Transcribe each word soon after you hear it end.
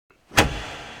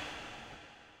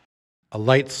A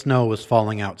light snow was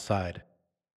falling outside,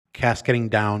 cascading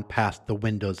down past the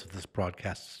windows of this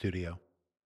broadcast studio.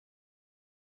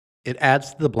 It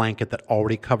adds to the blanket that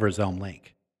already covers Elm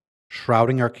Lake,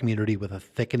 shrouding our community with a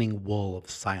thickening wool of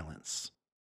silence.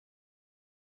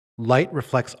 Light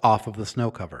reflects off of the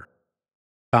snow cover,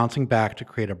 bouncing back to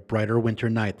create a brighter winter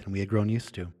night than we had grown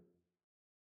used to.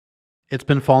 It's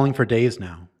been falling for days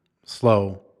now,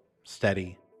 slow,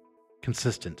 steady,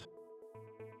 consistent.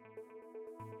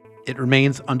 It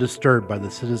remains undisturbed by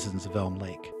the citizens of Elm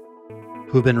Lake,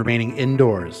 who have been remaining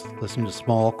indoors, listening to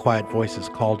small, quiet voices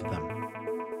call to them.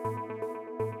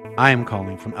 I am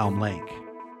calling from Elm Lake.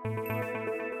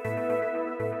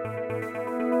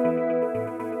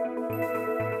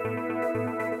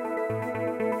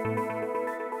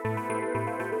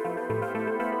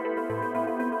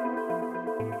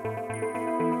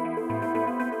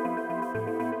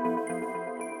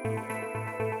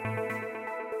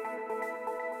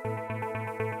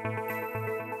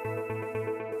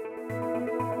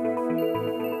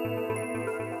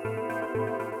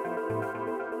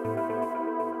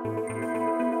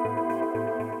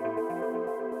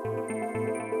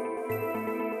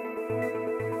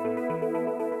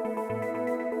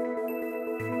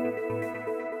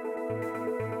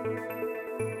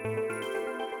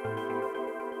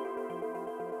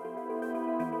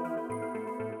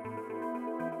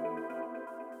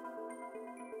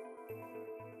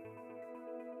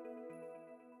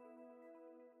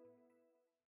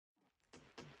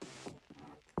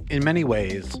 In many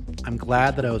ways, I'm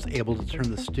glad that I was able to turn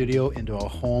the studio into a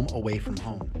home away from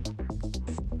home.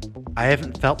 I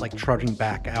haven't felt like trudging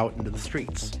back out into the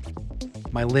streets.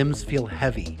 My limbs feel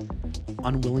heavy,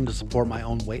 unwilling to support my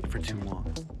own weight for too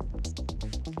long.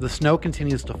 The snow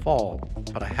continues to fall,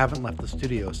 but I haven't left the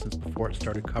studio since before it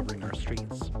started covering our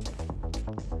streets.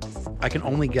 I can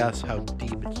only guess how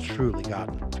deep it's truly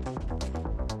gotten.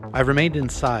 I've remained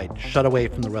inside, shut away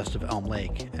from the rest of Elm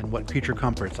Lake and what creature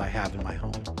comforts I have in my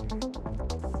home.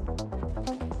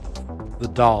 The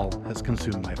doll has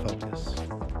consumed my focus.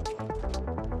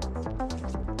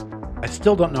 I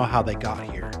still don't know how they got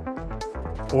here,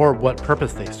 or what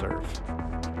purpose they serve,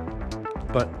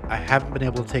 but I haven't been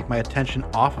able to take my attention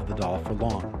off of the doll for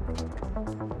long.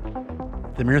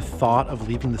 The mere thought of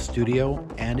leaving the studio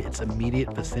and its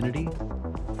immediate vicinity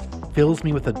fills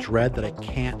me with a dread that I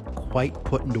can't quite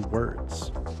put into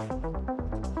words.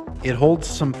 It holds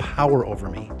some power over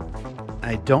me, and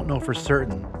I don't know for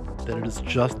certain that it is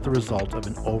just the result of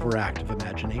an overactive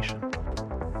imagination.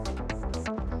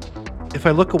 If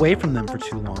I look away from them for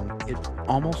too long, it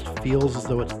almost feels as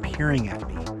though it's peering at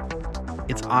me,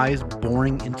 its eyes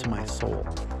boring into my soul.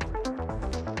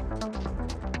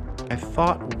 I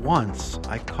thought once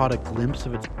I caught a glimpse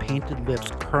of its painted lips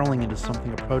curling into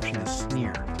something approaching a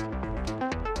sneer.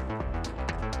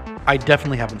 I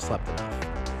definitely haven't slept enough,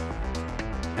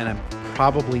 and I'm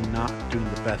probably not doing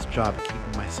the best job of keeping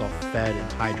myself fed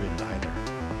and hydrated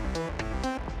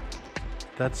either.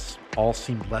 That's all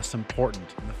seemed less important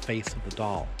in the face of the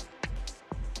doll.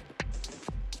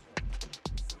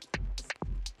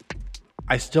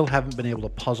 I still haven't been able to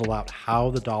puzzle out how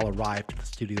the doll arrived at the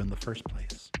studio in the first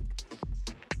place.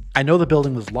 I know the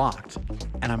building was locked,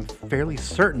 and I'm fairly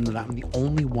certain that I'm the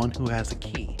only one who has a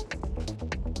key.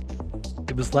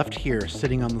 It was left here,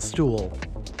 sitting on the stool,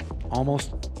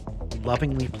 almost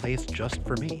lovingly placed just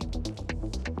for me.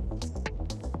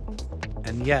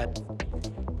 And yet,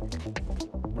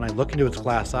 when I look into its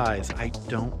glass eyes, I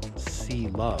don't see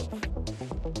love.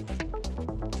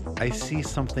 I see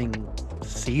something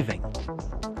seething,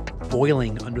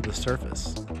 boiling under the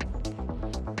surface.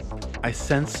 I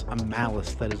sense a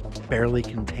malice that is barely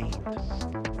contained.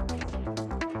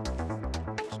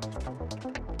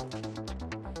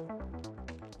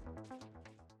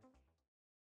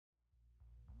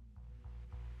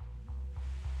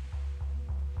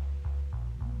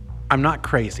 I'm not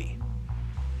crazy.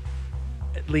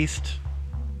 At least,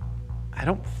 I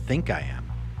don't think I am.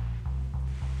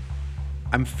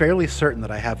 I'm fairly certain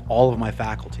that I have all of my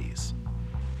faculties,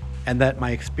 and that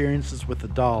my experiences with the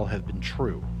doll have been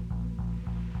true.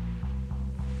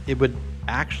 It would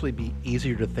actually be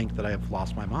easier to think that I have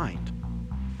lost my mind,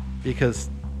 because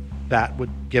that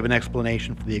would give an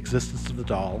explanation for the existence of the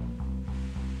doll,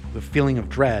 the feeling of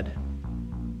dread,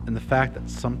 and the fact that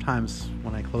sometimes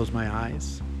when I close my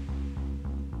eyes,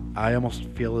 I almost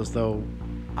feel as though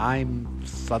I'm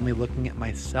suddenly looking at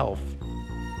myself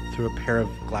through a pair of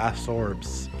glass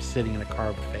orbs sitting in a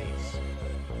carved face.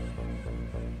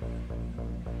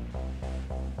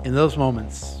 In those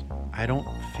moments, I don't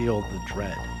feel the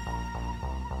dread.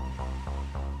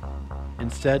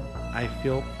 Instead, I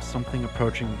feel something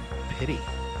approaching pity.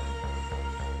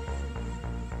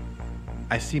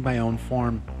 I see my own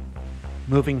form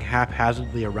moving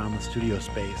haphazardly around the studio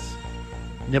space,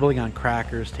 nibbling on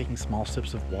crackers, taking small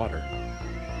sips of water.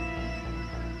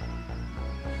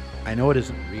 I know it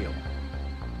isn't real,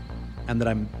 and that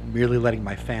I'm merely letting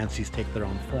my fancies take their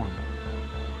own form.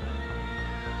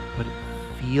 But it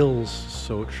feels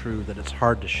so true that it's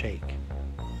hard to shake.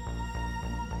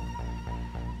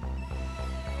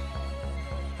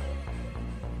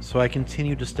 So I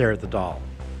continue to stare at the doll.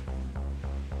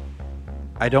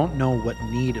 I don't know what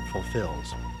need it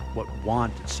fulfills, what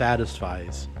want it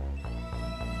satisfies,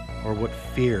 or what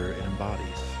fear it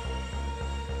embodies.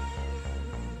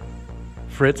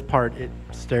 For its part, it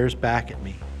stares back at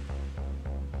me,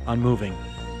 unmoving,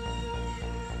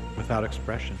 without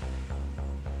expression.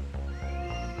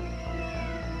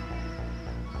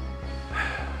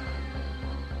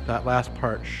 That last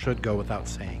part should go without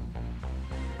saying.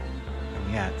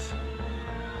 And yet,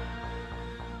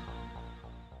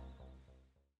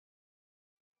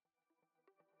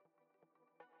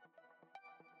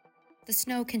 the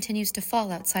snow continues to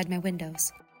fall outside my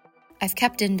windows. I've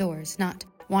kept indoors, not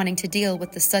wanting to deal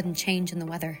with the sudden change in the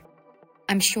weather.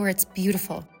 I'm sure it's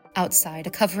beautiful outside, a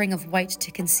covering of white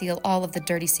to conceal all of the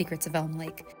dirty secrets of Elm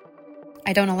Lake.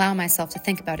 I don't allow myself to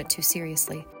think about it too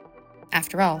seriously.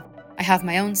 After all, I have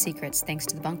my own secrets thanks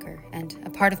to the bunker, and a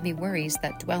part of me worries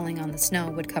that dwelling on the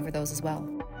snow would cover those as well.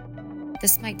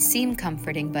 This might seem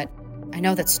comforting, but I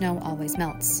know that snow always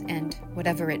melts, and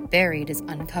whatever it buried is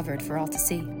uncovered for all to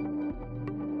see.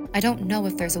 I don't know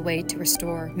if there's a way to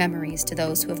restore memories to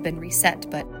those who have been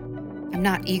reset, but I'm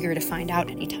not eager to find out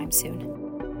anytime soon.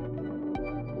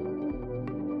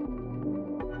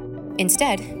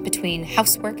 Instead, between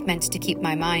housework meant to keep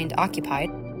my mind occupied,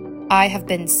 I have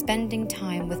been spending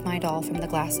time with my doll from the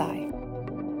glass eye.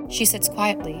 She sits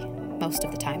quietly most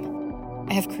of the time.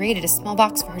 I have created a small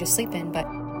box for her to sleep in, but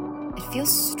it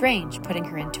feels strange putting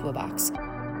her into a box.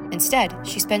 Instead,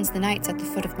 she spends the nights at the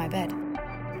foot of my bed.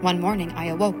 One morning, I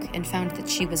awoke and found that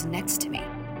she was next to me,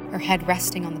 her head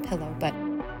resting on the pillow, but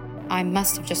I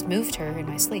must have just moved her in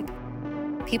my sleep.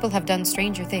 People have done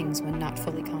stranger things when not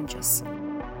fully conscious.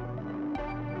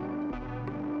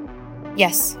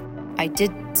 Yes, I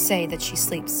did say that she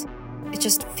sleeps. It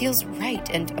just feels right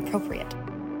and appropriate.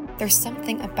 There's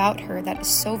something about her that is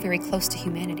so very close to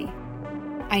humanity.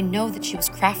 I know that she was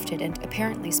crafted and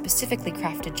apparently specifically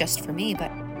crafted just for me,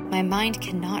 but my mind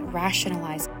cannot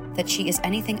rationalize that she is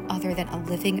anything other than a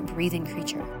living, breathing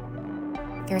creature.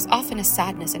 There is often a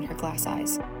sadness in her glass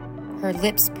eyes, her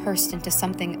lips pursed into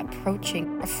something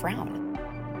approaching a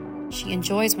frown. She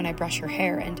enjoys when I brush her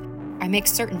hair, and I make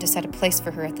certain to set a place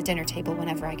for her at the dinner table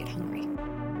whenever I get hungry.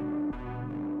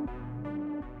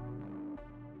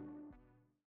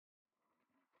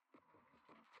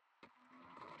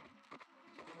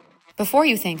 Before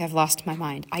you think I've lost my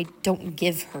mind, I don't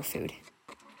give her food.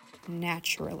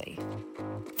 Naturally.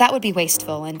 That would be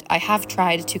wasteful, and I have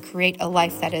tried to create a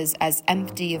life that is as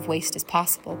empty of waste as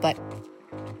possible, but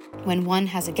when one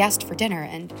has a guest for dinner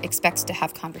and expects to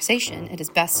have conversation, it is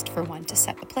best for one to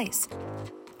set a place.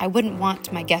 I wouldn't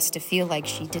want my guest to feel like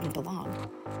she didn't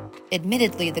belong.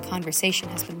 Admittedly, the conversation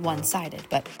has been one-sided,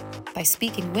 but by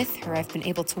speaking with her, I've been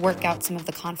able to work out some of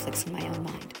the conflicts in my own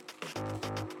mind.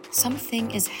 Something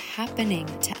is happening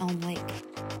to Elm Lake.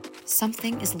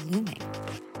 Something is looming.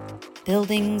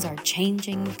 Buildings are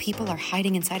changing, people are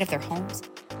hiding inside of their homes.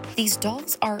 These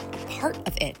dolls are a part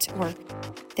of it, or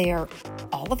they are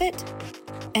all of it.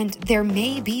 And there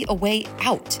may be a way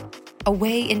out, a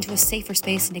way into a safer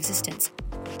space in existence.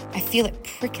 I feel it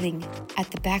prickling at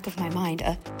the back of my mind,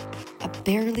 a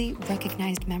barely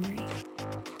recognized memory.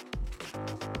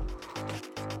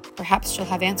 Perhaps she'll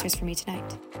have answers for me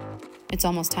tonight. It's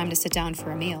almost time to sit down for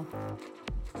a meal.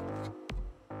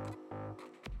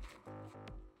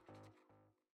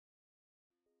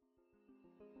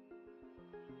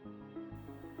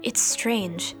 It's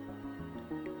strange.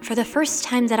 For the first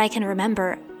time that I can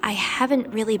remember, I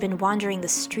haven't really been wandering the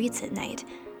streets at night.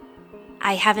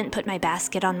 I haven't put my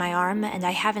basket on my arm, and I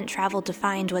haven't traveled to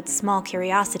find what small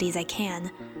curiosities I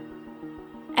can.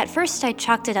 At first, I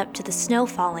chalked it up to the snow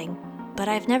falling, but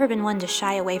I've never been one to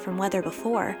shy away from weather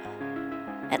before.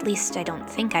 At least, I don't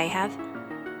think I have.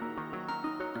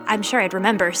 I'm sure I'd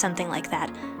remember something like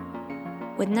that.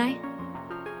 Wouldn't I?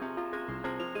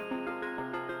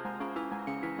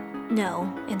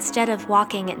 No, instead of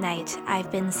walking at night,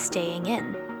 I've been staying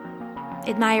in,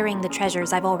 admiring the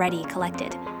treasures I've already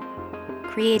collected,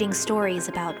 creating stories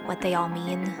about what they all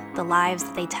mean, the lives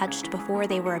that they touched before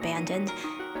they were abandoned,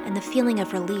 and the feeling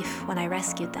of relief when I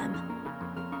rescued them.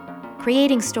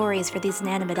 Creating stories for these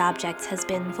inanimate objects has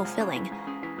been fulfilling,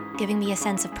 giving me a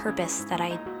sense of purpose that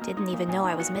I didn't even know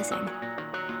I was missing.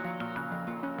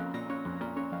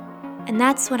 And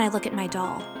that's when I look at my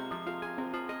doll.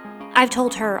 I've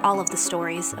told her all of the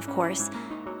stories, of course,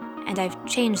 and I've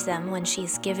changed them when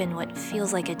she's given what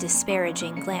feels like a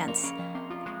disparaging glance.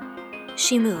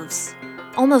 She moves,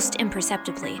 almost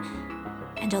imperceptibly,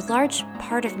 and a large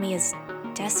part of me is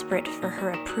desperate for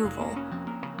her approval.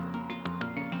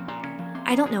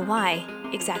 I don't know why,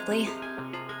 exactly.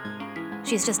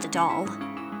 She's just a doll.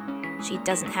 She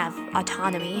doesn't have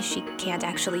autonomy, she can't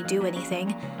actually do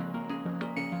anything.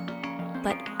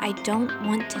 But I don't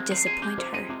want to disappoint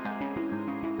her.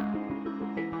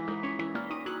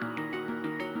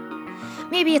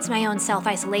 Maybe it's my own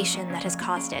self-isolation that has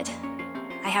caused it.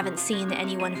 I haven't seen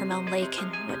anyone from Elm Lake in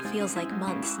what feels like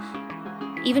months.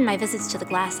 Even my visits to the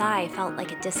Glass Eye felt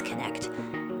like a disconnect,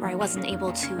 where I wasn't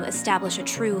able to establish a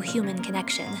true human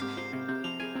connection.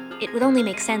 It would only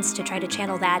make sense to try to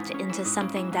channel that into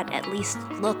something that at least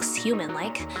looks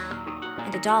human-like.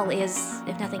 And a doll is,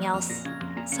 if nothing else,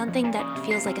 something that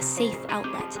feels like a safe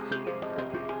outlet.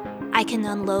 I can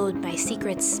unload my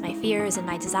secrets, my fears, and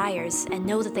my desires, and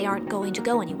know that they aren't going to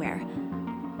go anywhere.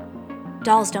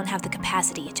 Dolls don't have the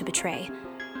capacity to betray.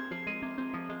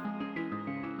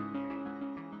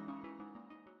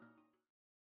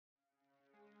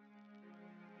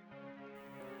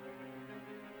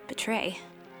 Betray.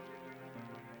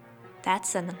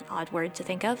 That's an odd word to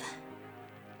think of.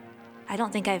 I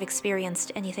don't think I've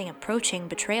experienced anything approaching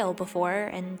betrayal before,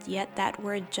 and yet that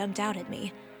word jumped out at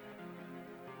me.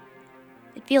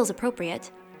 It feels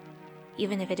appropriate,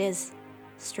 even if it is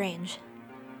strange.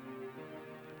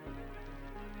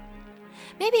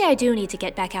 Maybe I do need to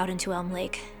get back out into Elm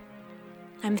Lake.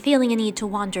 I'm feeling a need to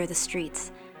wander the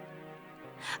streets.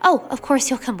 Oh, of course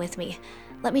you'll come with me.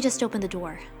 Let me just open the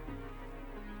door.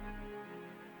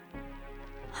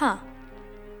 Huh.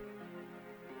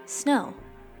 Snow.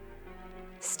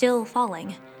 Still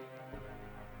falling.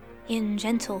 In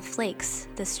gentle flakes,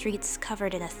 the streets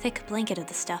covered in a thick blanket of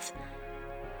the stuff.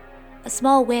 A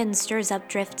small wind stirs up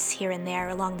drifts here and there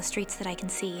along the streets that I can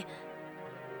see.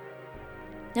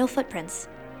 No footprints.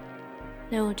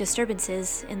 No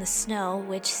disturbances in the snow,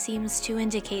 which seems to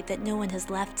indicate that no one has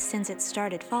left since it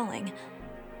started falling.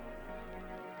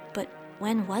 But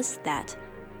when was that?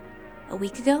 A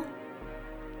week ago?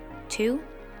 2?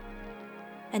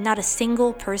 And not a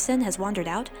single person has wandered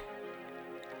out?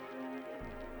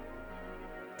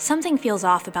 Something feels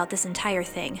off about this entire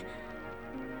thing.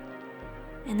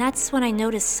 And that's when I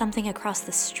notice something across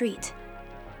the street.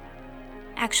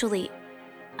 Actually,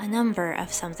 a number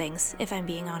of somethings, if I'm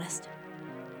being honest.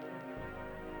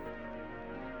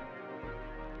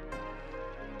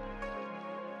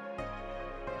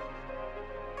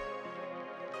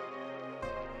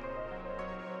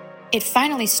 It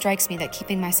finally strikes me that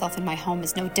keeping myself in my home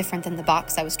is no different than the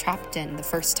box I was trapped in the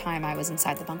first time I was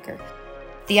inside the bunker.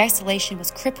 The isolation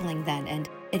was crippling then, and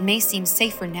it may seem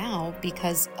safer now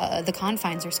because the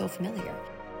confines are so familiar.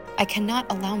 I cannot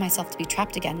allow myself to be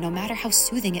trapped again, no matter how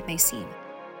soothing it may seem.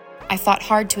 I fought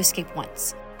hard to escape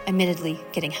once, admittedly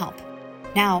getting help.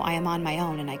 Now I am on my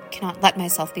own, and I cannot let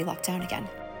myself be locked down again.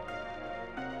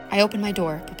 I open my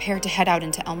door, prepared to head out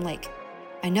into Elm Lake.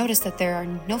 I notice that there are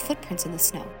no footprints in the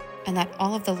snow, and that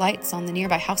all of the lights on the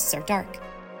nearby houses are dark.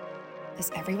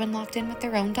 Is everyone locked in with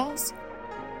their own dolls?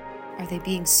 Are they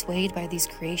being swayed by these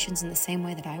creations in the same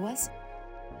way that I was?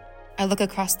 I look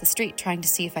across the street, trying to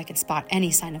see if I can spot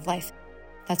any sign of life.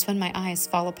 That's when my eyes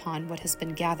fall upon what has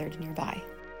been gathered nearby.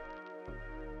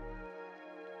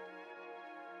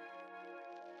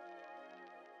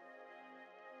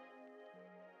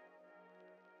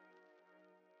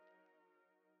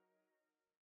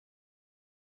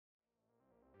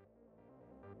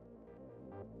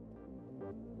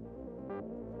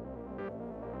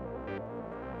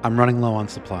 I'm running low on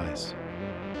supplies.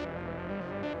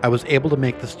 I was able to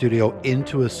make the studio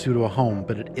into a pseudo home,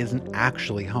 but it isn't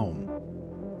actually home.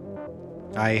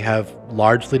 I have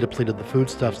largely depleted the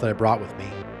foodstuffs that I brought with me,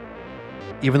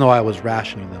 even though I was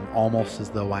rationing them, almost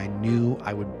as though I knew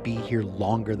I would be here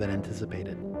longer than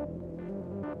anticipated.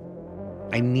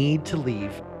 I need to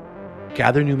leave,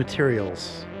 gather new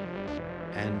materials,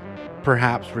 and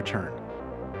perhaps return.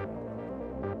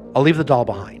 I'll leave the doll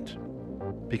behind,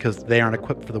 because they aren't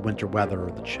equipped for the winter weather or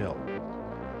the chill.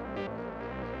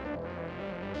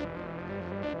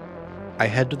 I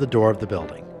head to the door of the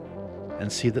building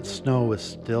and see that snow is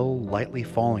still lightly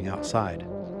falling outside.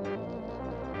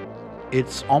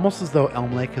 It's almost as though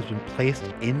Elm Lake has been placed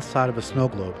inside of a snow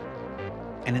globe,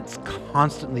 and it's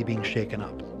constantly being shaken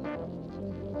up.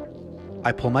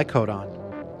 I pull my coat on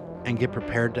and get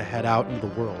prepared to head out into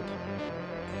the world,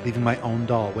 leaving my own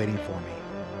doll waiting for me.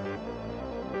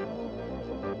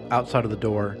 Outside of the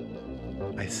door,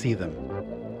 I see them.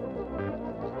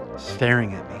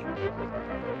 staring at me,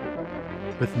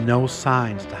 with no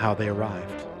signs to how they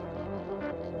arrived.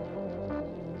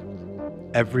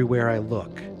 Everywhere I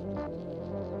look,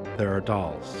 there are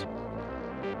dolls,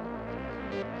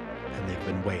 and they've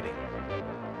been waiting.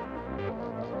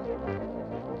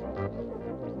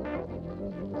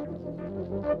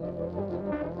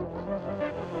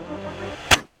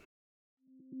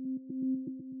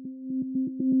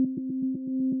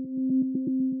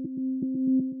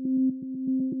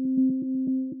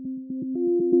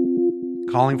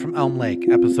 Calling from Elm Lake,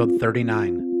 episode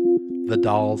 39, The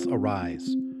Dolls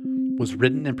Arise, was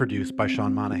written and produced by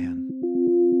Sean Monahan.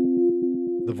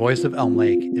 The voice of Elm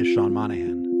Lake is Sean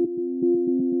Monahan.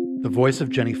 The voice of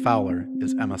Jenny Fowler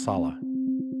is Emma Sala.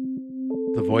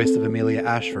 The voice of Amelia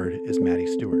Ashford is Maddie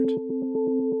Stewart.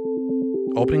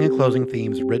 Opening and closing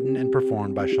themes written and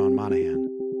performed by Sean Monahan.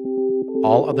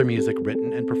 All other music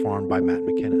written and performed by Matt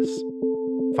McInnes.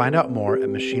 Find out more at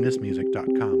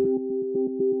machinistmusic.com.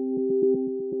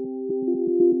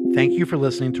 Thank you for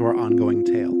listening to our ongoing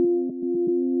tale.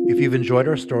 If you've enjoyed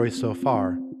our story so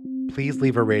far, please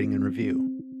leave a rating and review.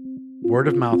 Word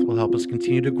of mouth will help us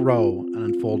continue to grow and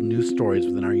unfold new stories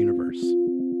within our universe.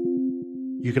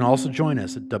 You can also join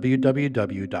us at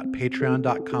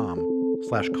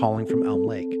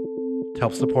www.patreon.com/callingfromelmlake to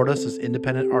help support us as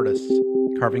independent artists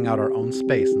carving out our own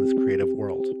space in this creative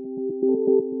world.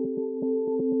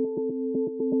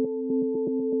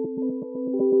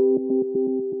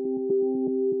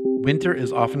 Winter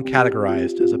is often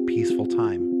categorized as a peaceful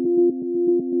time,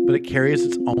 but it carries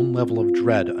its own level of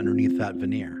dread underneath that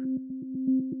veneer.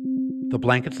 The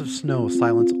blankets of snow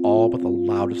silence all but the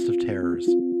loudest of terrors,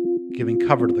 giving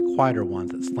cover to the quieter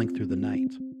ones that slink through the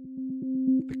night.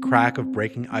 The crack of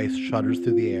breaking ice shudders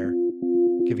through the air,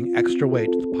 giving extra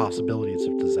weight to the possibilities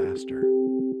of disaster.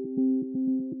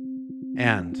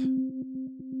 And,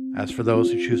 as for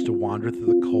those who choose to wander through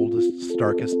the coldest,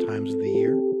 starkest times of the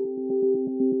year,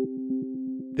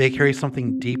 they carry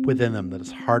something deep within them that is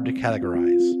hard to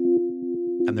categorize,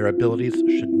 and their abilities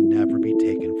should never be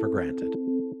taken for granted.